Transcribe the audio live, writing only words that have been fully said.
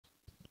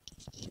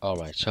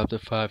Alright, chapter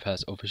 5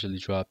 has officially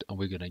dropped and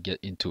we're gonna get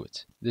into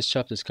it. This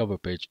chapter's cover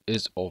page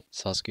is of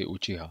Sasuke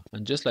Uchiha,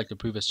 and just like the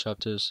previous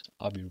chapters,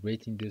 I'll be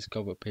rating this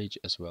cover page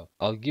as well.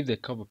 I'll give the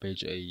cover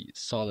page a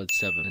solid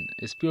 7, and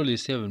it's purely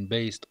 7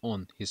 based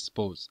on his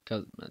pose,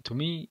 cause to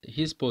me,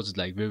 his pose is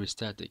like very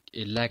static,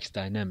 it lacks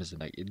dynamism,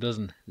 like it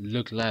doesn't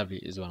look lively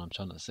is what I'm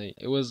trying to say.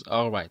 It was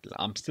alright,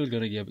 I'm still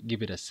gonna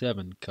give it a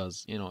 7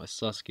 cause, you know, it's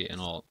Sasuke and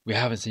all. We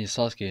haven't seen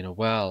Sasuke in a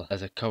while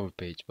as a cover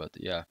page, but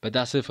yeah. But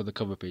that's it for the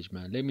cover page,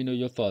 man. Let me know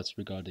your thoughts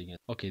regarding it.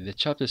 Okay, the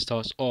chapter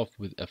starts off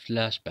with a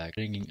flashback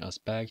bringing us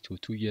back to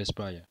 2 years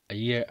prior, a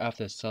year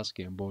after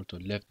Sasuke and Boruto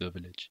left the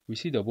village. We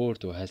see that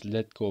Boruto has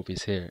let go of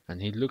his hair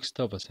and he looks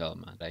tough as hell,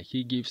 man. Like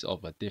he gives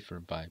off a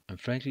different vibe. And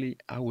frankly,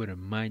 I wouldn't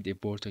mind if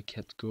Boruto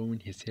kept growing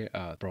his hair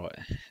out, bro.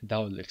 That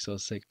would look so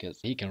sick because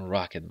he can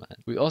rock it, man.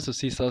 We also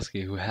see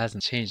Sasuke, who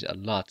hasn't changed a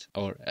lot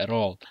or at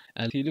all,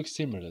 and he looks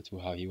similar to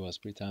how he was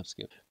pre-time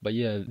skip. But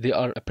yeah, they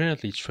are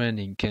apparently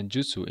training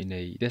Kenjutsu in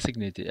a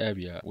designated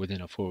area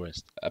within a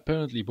forest.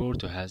 Apparently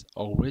Boruto has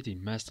already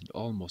mastered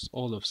almost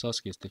all of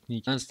Sasuke's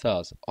techniques and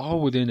styles,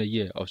 all within a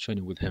year of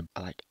training with him.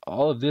 Like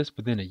all of this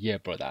within a year,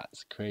 bro,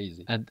 that's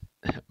crazy. And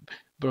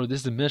bro,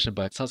 this is mentioned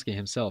by Sasuke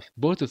himself.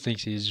 Boruto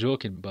thinks he's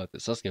joking, but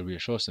Sasuke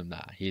reassures him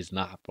that he's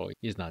not, bro.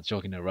 He's not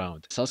joking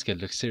around. Sasuke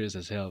looks serious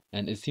as hell,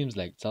 and it seems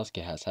like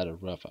Sasuke has had a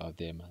rough out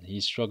there, man.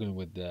 He's struggling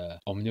with the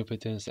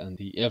omnipotence and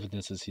the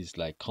evidences he's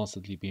like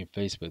constantly being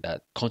faced with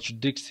that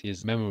contradicts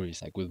his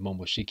memories, like with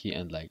Momoshiki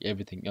and like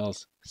everything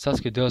else.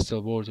 Sasuke does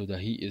tell Boruto that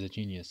he is a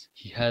genius.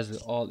 He has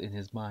it all in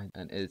his mind,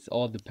 and it's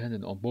all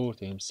dependent on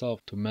Boruto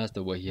himself to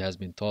master what he has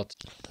been taught.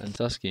 And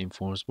Sasuke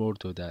informs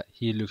Boruto that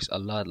he looks a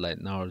lot like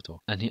Naruto,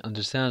 and he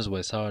understands why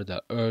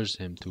Sarada urged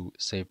him to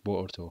save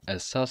Boruto,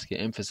 as Sasuke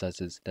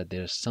emphasizes that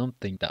there's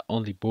something that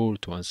only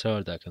Boruto and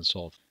Sarada can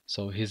solve.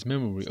 So his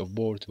memory of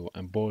Boruto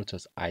and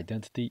Boruto's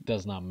identity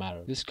does not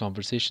matter. This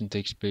conversation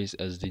takes place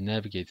as they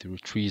navigate through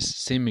trees,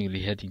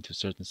 seemingly heading to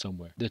certain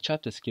somewhere. The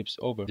chapter skips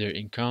over their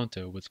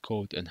encounter with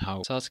Code and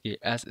how Sasuke,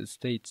 as it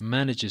states,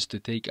 manages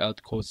to take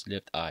out Code's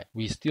left eye.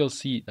 We still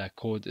see that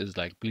Code is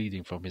like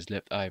bleeding from his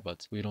left eye,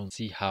 but we don't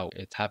see how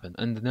it happened.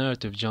 And the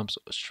narrative jumps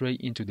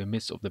straight into the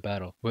midst of the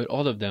battle, where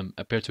all of them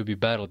appear to be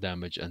battle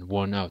damaged and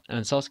worn out.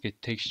 And Sasuke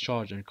takes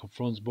charge and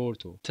confronts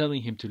Boruto,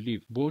 telling him to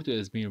leave. Boruto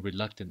is being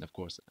reluctant, of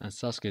course, and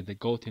Sasuke, the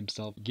goat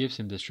himself, gives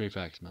him the straight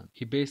facts, man.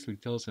 He basically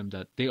tells him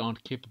that they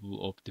aren't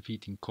capable of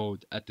defeating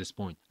Code at this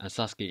point, and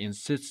Sasuke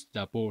insists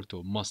that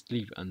Boruto must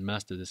leave and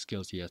master the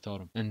skills he has taught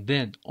him. And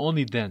then,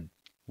 only then,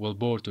 will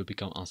Boruto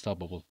become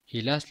unstoppable.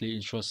 He lastly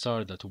entrusts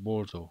Sarada to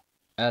Boruto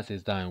as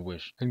his dying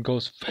wish and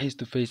goes face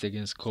to face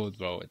against Code,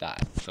 bro.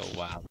 That's so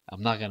wild.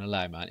 I'm not gonna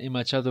lie, man. In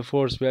my chapter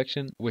 4's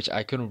reaction, which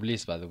I couldn't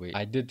release by the way,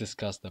 I did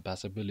discuss the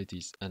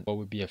possibilities and what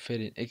would be a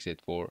fitting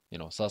exit for, you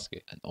know,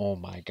 Sasuke. And oh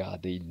my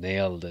god, they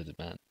nailed it,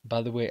 man.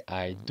 By the way,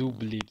 I do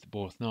believe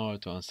both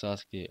Naruto and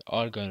Sasuke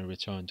are gonna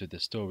return to the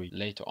story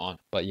later on.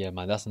 But yeah,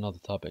 man, that's another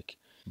topic.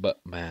 But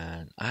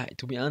man,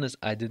 to be honest,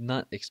 I did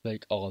not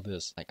expect all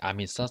this. Like, I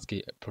mean,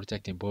 Sasuke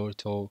protecting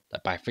Boruto,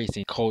 like, by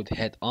facing Code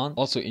head on,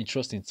 also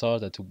entrusting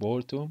Sarada to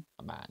Boruto.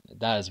 Man,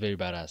 that is very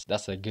badass.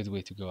 That's a good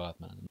way to go out,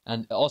 man.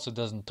 And it also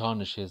doesn't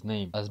tarnish his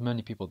name as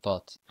many people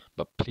thought.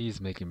 But please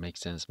make it make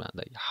sense, man.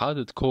 Like, how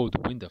did Code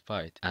win the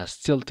fight and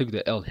still took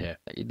the L here?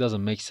 Like, it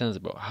doesn't make sense,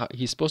 bro.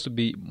 He's supposed to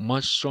be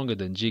much stronger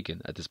than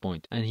Jigen at this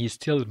point, and he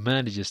still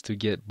manages to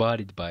get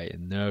bodied by a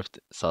nerfed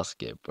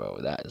Sasuke, bro.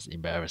 That is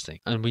embarrassing.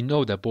 And we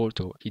know that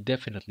Boruto, he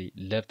definitely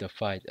left the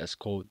fight as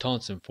Code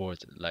taunts him for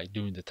it, like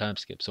during the time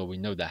skip, so we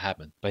know that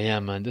happened. But yeah,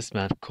 man, this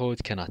man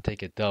Code cannot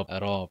take a dub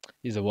at all.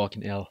 He's a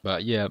walking L.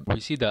 But yeah, we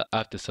see that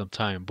after some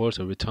time,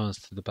 Boruto returns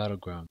to the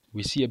battleground.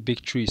 We see a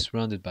big tree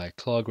surrounded by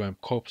kilogram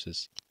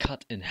corpses,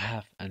 cut in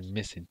half and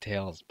missing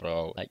tails,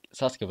 bro. Like,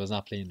 Sasuke was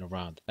not playing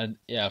around. And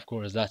yeah, of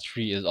course, that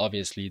tree is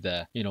obviously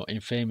the, you know,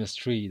 infamous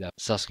tree that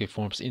Sasuke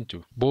forms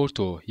into.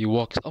 Boruto, he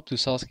walks up to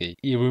Sasuke,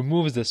 he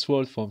removes the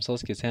sword from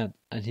Sasuke's hand,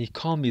 and he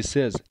calmly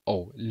says,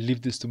 "Oh,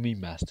 leave this to me,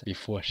 master,"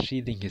 before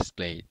sheathing his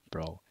blade,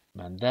 bro.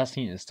 Man, that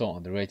scene is so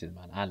underrated,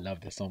 man. I love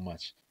this so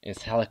much.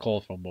 It's hella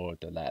cool from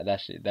Boruto. Like,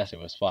 that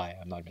shit was fire,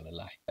 I'm not gonna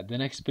lie. The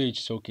next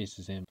page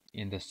showcases him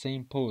in the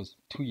same pose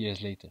 2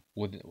 years later,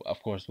 with,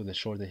 of course, with the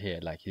shorter hair,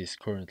 like his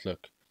current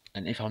look.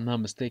 And if I'm not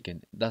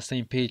mistaken, that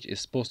same page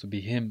is supposed to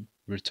be him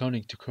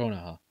returning to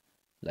Konoha.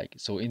 Like,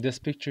 so in this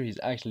picture, he's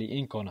actually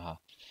in Konoha.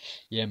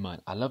 Yeah,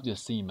 man, I love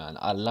this scene, man.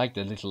 I like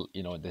the little,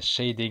 you know, the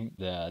shading,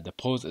 the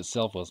pose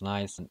itself was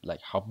nice, and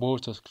like how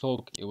Boruto's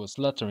cloak, it was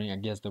fluttering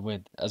against the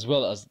wind, as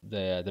well as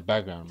the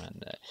background,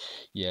 man.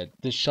 Yeah,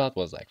 this shot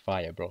was like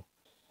fire, bro.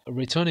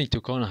 Returning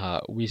to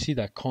Konoha, we see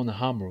that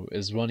Konohamaru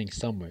is running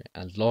somewhere,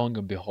 and long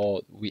and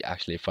behold, we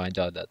actually find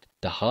out that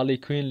the Harley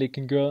Quinn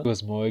looking girl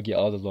was Moegi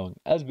all along,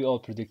 as we all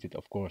predicted,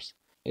 of course.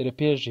 It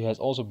appears she has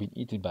also been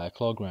eaten by a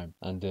Clawgram,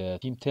 and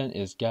Team 10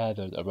 is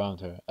gathered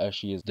around her as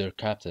she is their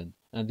captain,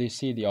 and they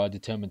see they are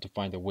determined to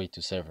find a way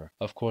to save her.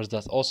 Of course,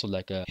 that's also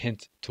like a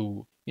hint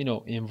to, you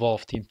know,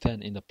 involve Team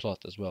 10 in the plot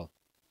as well.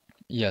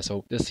 Yeah,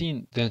 so the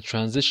scene then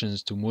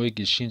transitions to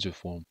Moegi's Shinju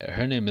form.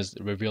 Her name is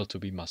revealed to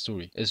be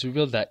Masuri. It's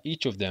revealed that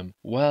each of them,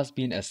 whilst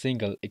being a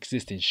single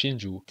existing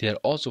Shinju, they are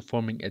also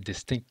forming a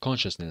distinct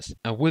consciousness,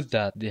 and with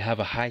that they have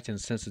a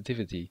heightened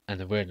sensitivity and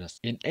awareness,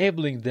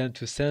 enabling them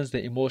to sense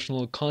the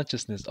emotional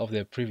consciousness of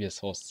their previous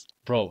hosts.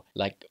 Bro,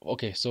 like,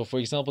 okay, so for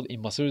example,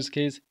 in Masuri's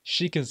case,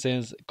 she can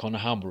sense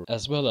Konohamaru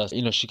as well as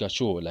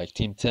Shikacho, like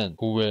Team 10,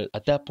 who were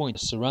at that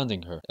point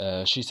surrounding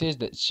her. She says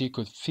that she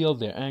could feel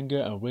their anger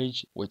and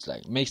rage, which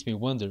like makes me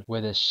wonder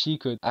whether she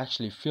could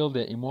actually feel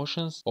their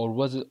emotions, or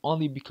was it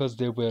only because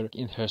they were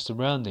in her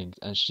surroundings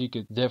and she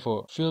could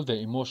therefore feel their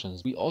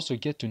emotions. We also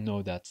get to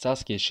know that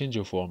Sasuke's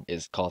Shinju form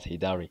is called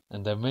Hidari,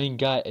 and the main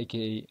guy,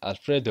 aka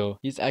Alfredo,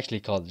 he's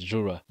actually called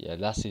Jura. Yeah,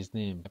 that's his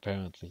name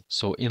apparently.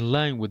 So in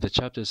line with the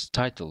chapter's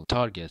title,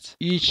 Targets,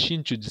 each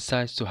Shinju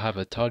decides to have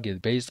a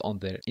target based on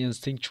their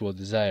instinctual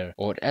desire,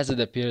 or as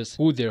it appears,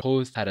 who their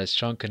host had a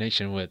strong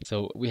connection with.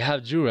 So we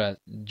have Jura.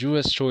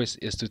 Jura's choice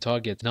is to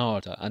target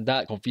Naruto, and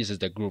that confuses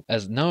the group,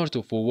 as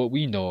Naruto, for what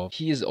we know of,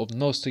 he is of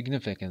no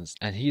significance,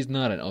 and he's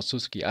not an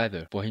Otsutsuki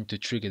either for him to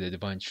trigger the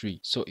divine tree.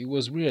 So it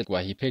was weird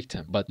why he picked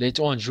him, but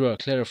later on Jura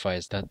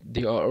clarifies that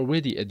they are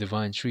already a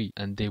divine tree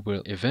and they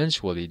will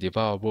eventually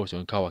devour Boruto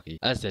and Kawaki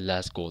as their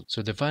last goal.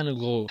 So the final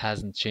goal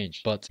hasn't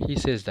changed, but he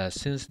says that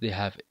since they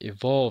have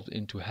evolved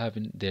into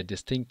having their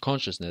distinct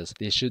consciousness,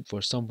 they should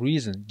for some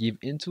reason give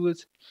into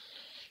it.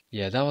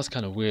 Yeah, that was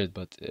kind of weird,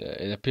 but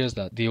it appears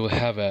that they will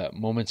have a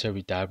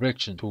momentary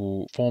direction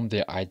to form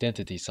their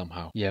identity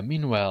somehow. Yeah,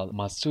 meanwhile,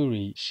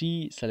 Matsuri,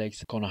 she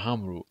selects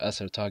Konohamaru as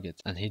her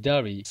target, and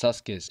Hidari,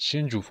 Sasuke's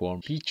Shinju form,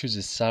 he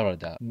chooses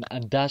Sarada.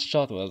 And that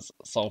shot was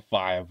so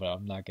fire, bro,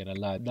 I'm not gonna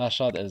lie. That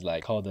shot is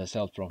like called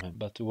herself from him.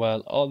 But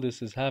while all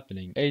this is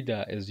happening,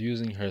 Ada is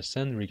using her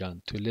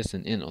Senrigan to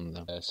listen in on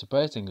them.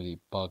 Surprisingly,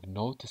 Bug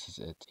notices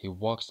it. He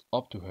walks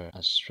up to her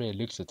and straight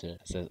looks at her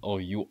and says, "Oh,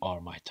 you are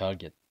my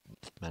target."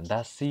 Man,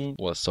 that scene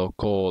was so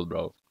cold,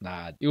 bro.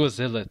 Nah, it was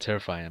hella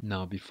terrifying.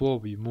 Now, before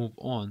we move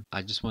on,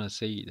 I just want to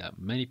say that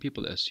many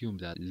people assume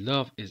that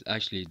love is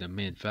actually the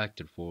main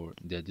factor for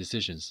their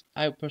decisions.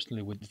 I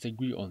personally would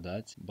disagree on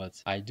that,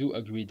 but I do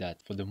agree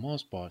that for the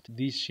most part,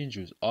 these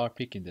Shinjus are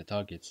picking the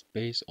targets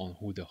based on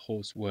who the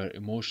hosts were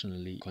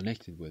emotionally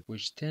connected with,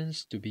 which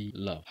tends to be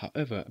love.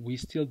 However, we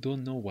still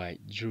don't know why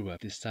Jiraiya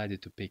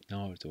decided to pick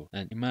Naruto,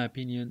 and in my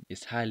opinion,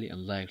 it's highly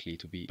unlikely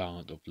to be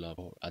bound of love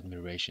or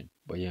admiration.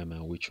 But yeah,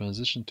 man, we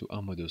transition to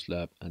Amado's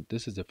lab, and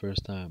this is the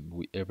first time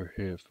we ever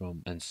hear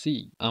from and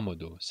see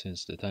Amado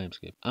since the time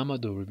skip.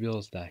 Amado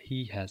reveals that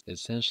he has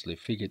essentially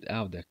figured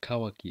out that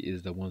Kawaki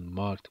is the one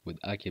marked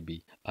with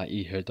Akebi,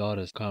 i.e. her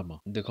daughter's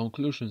karma. The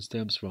conclusion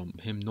stems from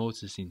him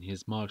noticing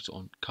his marks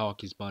on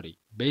Kawaki's body.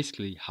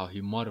 Basically, how he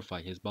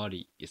modified his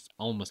body is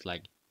almost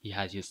like he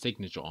has his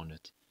signature on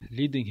it,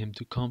 leading him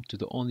to come to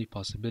the only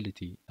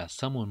possibility that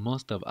someone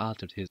must have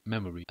altered his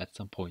memory at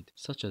some point,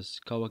 such as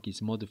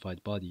Kawaki's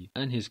modified body,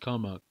 and his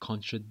karma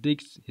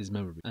contradicts his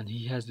memory, and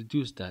he has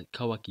deduced that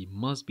Kawaki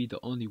must be the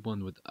only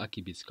one with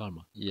Akibi's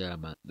karma. Yeah,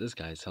 man, this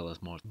guy is hella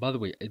smart. By the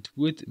way, it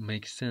would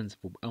make sense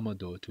for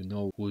Amado to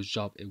know whose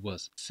job it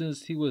was,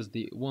 since he was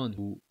the one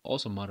who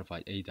also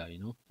modified Ada, you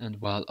know? And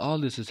while all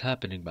this is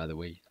happening, by the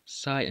way,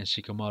 Sai and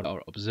Shikamaru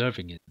are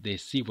observing it. They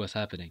see what's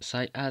happening.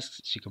 Sai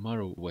asks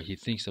Shikamaru what he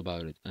thinks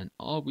about it, and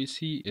all we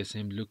see is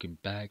him looking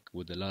back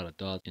with a lot of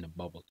dots in a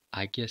bubble.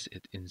 I guess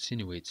it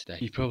insinuates that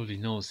he probably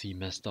knows he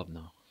messed up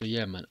now. So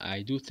yeah, man,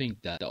 I do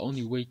think that the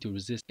only way to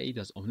resist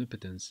Ada's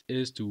omnipotence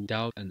is to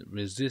doubt and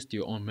resist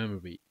your own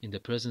memory in the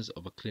presence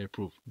of a clear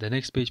proof. The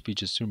next page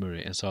features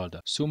Sumire and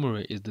Sarada.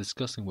 Sumire is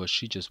discussing what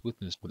she just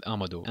witnessed with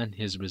Amado and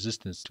his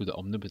resistance to the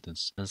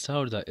omnipotence, and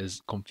Sarada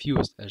is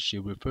confused as she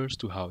refers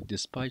to how,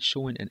 despite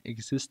showing an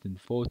existing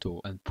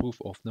photo and proof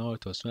of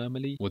Naruto's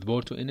family with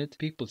Boruto in it,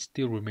 people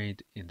still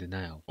remained in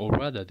denial. Or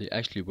rather, they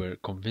actually were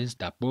convinced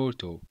that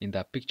Boruto in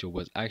that picture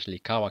was actually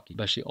Kawaki.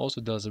 But she also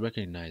does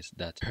recognize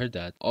that her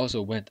dad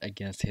also went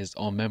against his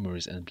own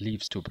memories and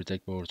beliefs to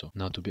protect Boruto.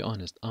 Now, to be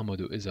honest,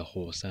 Amado is a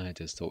whole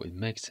scientist, so it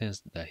makes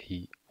sense that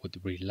he would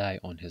rely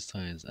on his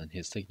science, and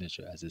his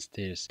signature as it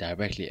stares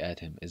directly at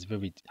him is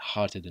very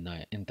hard to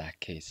deny in that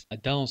case. A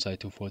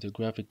downside to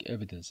photographic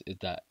evidence is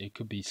that it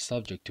could be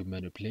subject to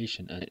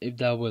manipulation, and if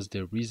that was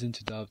their reason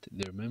to doubt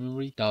their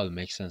memory, that would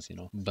make sense, you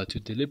know. But to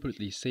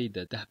deliberately say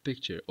that that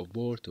picture of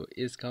Boruto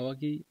is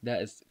Kawaki,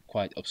 that is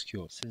quite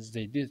obscure, since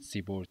they did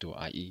see Boruto,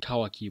 i.e.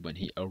 Kawaki, when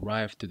he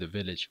arrived to the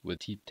village with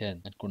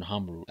T10 and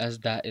Konohamaru, as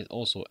that is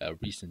also a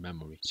recent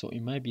memory. So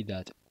it might be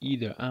that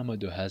either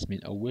Amado has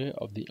been aware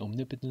of the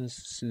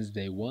omnipotence since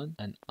day one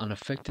and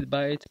unaffected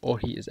by it, or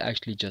he is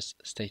actually just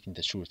stating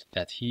the truth,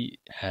 that he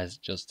has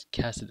just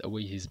casted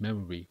away his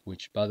memory,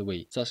 which, by the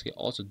way, Sasuke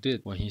also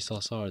did when he saw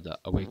Sarada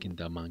awaken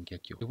the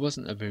Mangekyo. It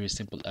wasn't a very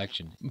simple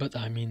action, but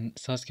I mean,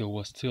 Sasuke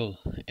was still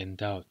in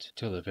doubt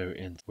till the very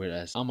end,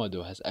 whereas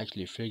Amado has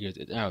actually figured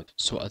it out.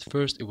 So at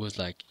first it was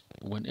like,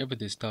 whenever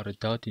they started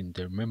doubting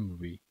their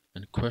memory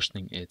and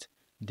questioning it,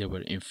 they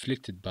were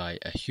inflicted by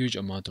a huge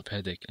amount of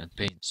headache and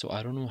pain. So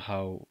I don't know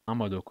how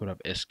Amado could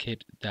have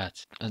escaped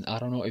that, and I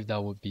don't know if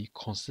that would be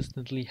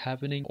consistently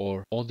happening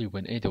or only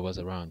when Ada was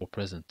around or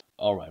present.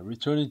 Alright,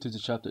 returning to the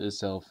chapter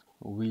itself,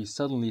 we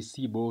suddenly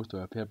see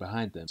Boruto appear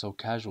behind them so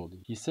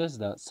casually. He says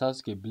that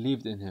Sasuke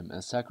believed in him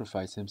and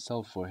sacrificed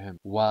himself for him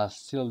while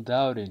still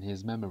doubting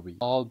his memory,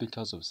 all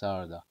because of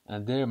Sarada.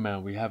 And there,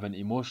 man, we have an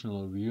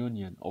emotional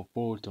reunion of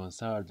Boruto and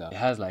Sarada. It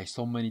has like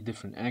so many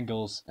different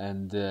angles,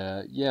 and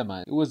yeah,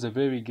 man, it was a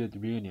very good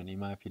reunion in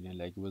my opinion.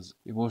 Like, it was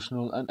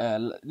emotional,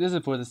 and this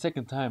is for the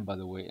second time, by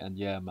the way. And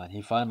yeah, man,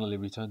 he finally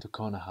returned to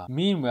Konoha.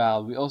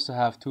 Meanwhile, we also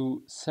have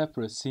two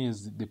separate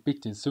scenes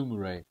depicting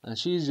Sumire, and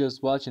she's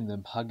just watching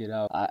them hug it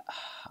out.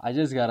 I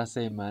just gotta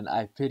say, man,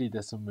 I pity the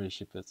Sumire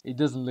shippers. It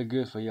doesn't look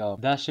good for y'all.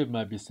 That ship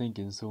might be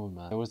sinking soon,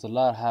 man. There was a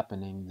lot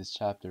happening in this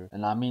chapter,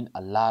 and I mean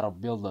a lot of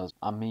build-ups.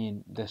 I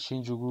mean, the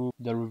Shinjuku,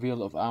 the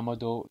reveal of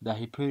Amado, that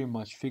he pretty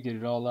much figured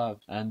it all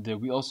out, and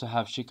we also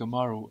have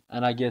Shikamaru,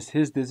 and I guess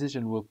his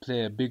decision will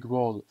play a big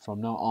role from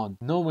now on,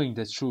 knowing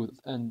the truth.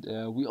 And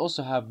we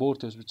also have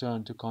Boruto's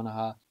return to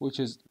Konoha, which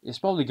is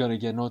probably gonna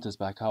get noticed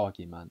by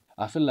Kawaki, man.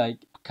 I feel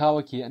like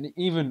Kawaki and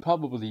even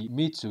probably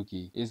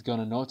Mitsuki is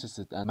gonna notice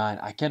it, and man,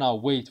 I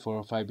cannot wait for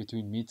a fight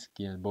between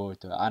Mitsuki and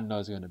Boruto. I know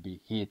it's gonna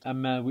be heat.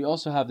 And man, we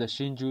also have the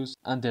Shinjus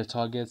and their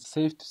targets.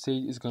 Safe to say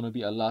it's gonna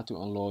be a lot to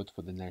unload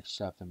for the next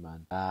chapter,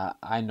 man.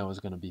 I know it's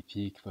gonna be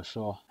peak for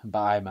sure.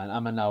 Bye, man.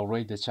 I'ma now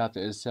rate the chapter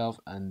itself,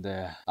 and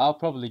I'll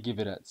probably give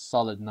it a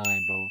solid 9,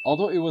 bro.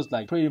 Although it was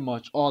like pretty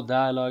much all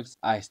dialogues,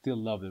 I still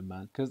love it,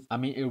 man. Cause I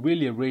mean, it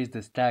really raised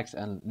the stacks,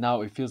 and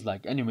now it feels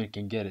like anyone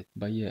can get it.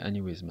 But yeah,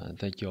 anyways, man,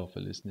 thank you all for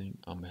listening.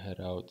 I'ma head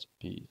out.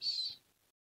 Peace.